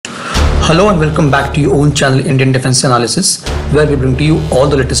Hello and welcome back to your own channel Indian Defense Analysis, where we bring to you all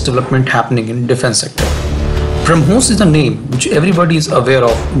the latest development happening in defense sector. BrahMos is a name which everybody is aware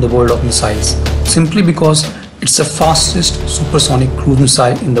of in the world of missiles, simply because it's the fastest supersonic cruise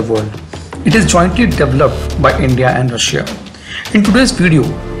missile in the world. It is jointly developed by India and Russia. In today's video,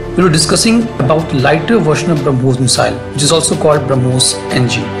 we will be discussing about the lighter version of BrahMos missile, which is also called Brahmos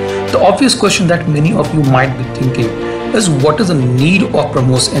NG. The obvious question that many of you might be thinking is, what is the need of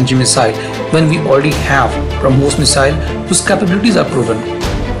Brahmos NG missile when we already have BrahMos missile whose capabilities are proven?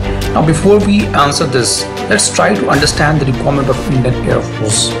 Now, before we answer this, let's try to understand the requirement of Indian Air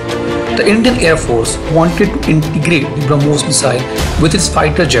Force. The Indian Air Force wanted to integrate the BrahMos missile with its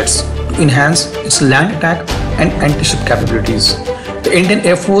fighter jets to enhance its land attack and anti-ship capabilities. The Indian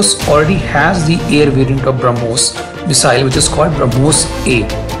Air Force already has the air variant of BrahMos missile, which is called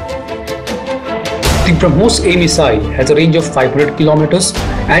BrahMos-A. The BrahMos-A missile has a range of 500 kilometers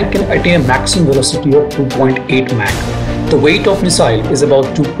and can attain a maximum velocity of 2.8 Mach. The weight of missile is about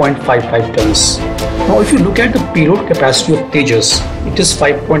 2.55 tons. Now, if you look at the payload capacity of Tejas, it is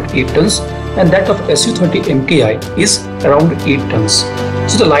 5.8 tons, and that of Su-30 MKI is around 8 tons.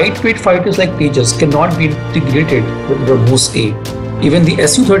 So the lightweight fighters like Tejas cannot be integrated with BrahMos-A. Even the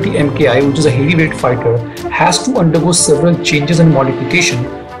Su-30 MKI, which is a heavyweight fighter, has to undergo several changes and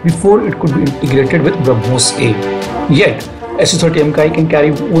modification before it could be integrated with BrahMos-A. Yet, Su-30 MKI can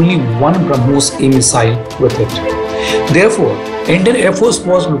carry only one BrahMos-A missile with it. Therefore, Indian Air Force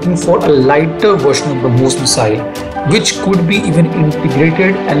was looking for a lighter version of BrahMos missile, which could be even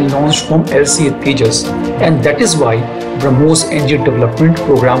integrated and launched from LCA Tejas, and that is why BrahMos NG development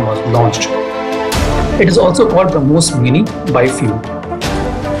program was launched. It is also called BrahMos Mini by few.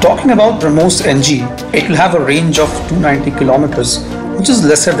 Talking about BrahMos NG, it will have a range of 290 kilometers, which is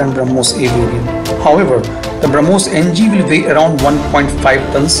lesser than BrahMos-A variant. However, the BrahMos NG will weigh around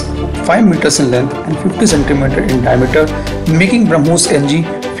 1.5 tons, 5 meters in length and 50 centimeters in diameter, making BrahMos NG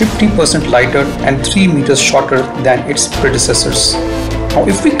 50% lighter and 3 meters shorter than its predecessors. Now,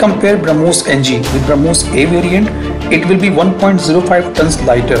 if we compare BrahMos NG with BrahMos-A variant, it will be 1.05 tons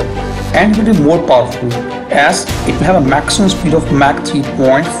lighter and will be more powerful, as it will have a maximum speed of Mach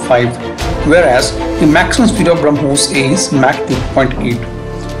 3.5, whereas the maximum speed of BrahMos-A is Mach 2.8.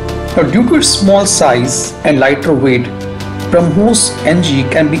 Now, due to its small size and lighter weight, BrahMos NG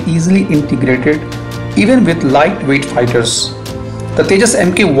can be easily integrated even with lightweight fighters. The Tejas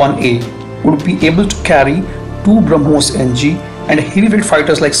Mk-1A would be able to carry 2 BrahMos NG, and heavyweight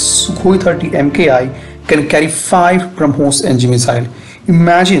fighters like Sukhoi 30 MKI can carry 5 BrahMos NG missile.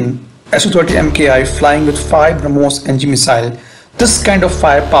 Imagine Su-30 MKI flying with 5 BrahMos NG missile. This kind of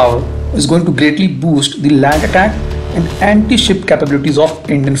firepower is going to greatly boost the land attack and anti-ship capabilities of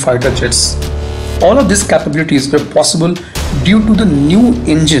Indian fighter jets. All of these capabilities were possible due to the new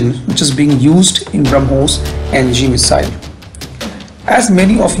engine which is being used in BrahMos NG missile. As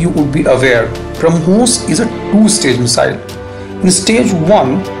many of you would be aware, BrahMos is a two-stage missile. In stage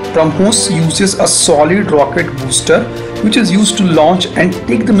 1, BrahMos uses a solid rocket booster which is used to launch and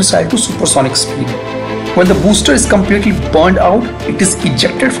take the missile to supersonic speed. When the booster is completely burned out, it is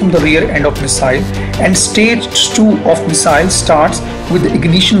ejected from the rear end of missile, and stage 2 of missile starts with the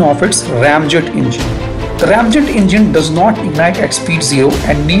ignition of its Ramjet engine. The Ramjet engine does not ignite at speed 0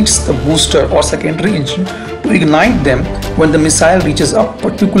 and needs the booster or secondary engine to ignite them when the missile reaches a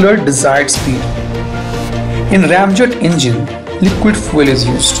particular desired speed. In Ramjet engine, liquid fuel is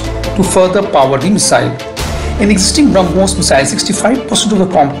used to further power the missile. In existing BrahMos missile, 65% of the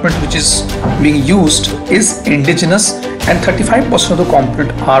component which is being used is indigenous and 35% of the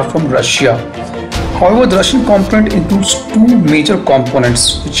component are from Russia. However, the Russian component includes 2 major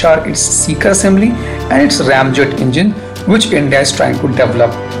components, which are its SEEKER assembly and its Ramjet engine, which India is trying to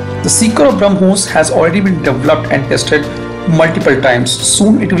develop. The SEEKER of BrahMos has already been developed and tested multiple times.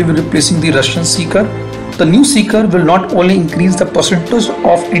 Soon it will be replacing the Russian SEEKER. The new SEEKER will not only increase the percentage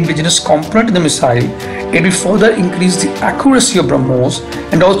of indigenous component in the missile, it will further increase the accuracy of BrahMos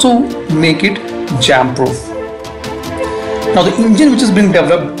and also make it jam-proof. Now, the engine which is being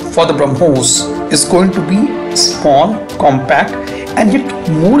developed for the BrahMos is going to be small, compact and yet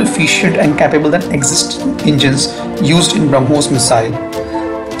more efficient and capable than existing engines used in BrahMos missile.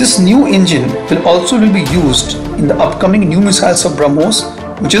 This new engine will also be used in the upcoming new missiles of BrahMos,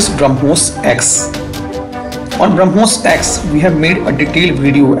 which is BrahMos X. On BrahMos X, we have made a detailed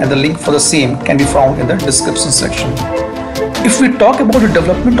video and the link for the same can be found in the description section. If we talk about the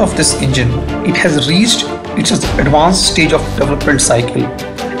development of this engine, it has reached its advanced stage of development cycle.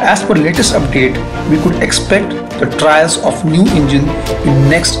 As per latest update, we could expect the trials of new engine in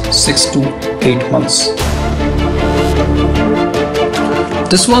next 6 to 8 months.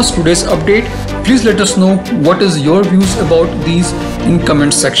 This was today's update. Please let us know what is your views about these in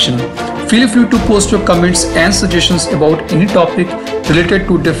comment section. Feel free to post your comments and suggestions about any topic related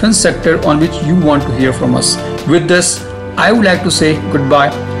to defense sector on which you want to hear from us. With this, I would like to say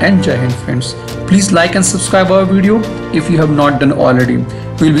goodbye and Jai Hind friends. Please like and subscribe our video if you have not done already.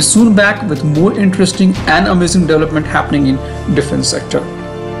 We will be soon back with more interesting and amazing development happening in defense sector.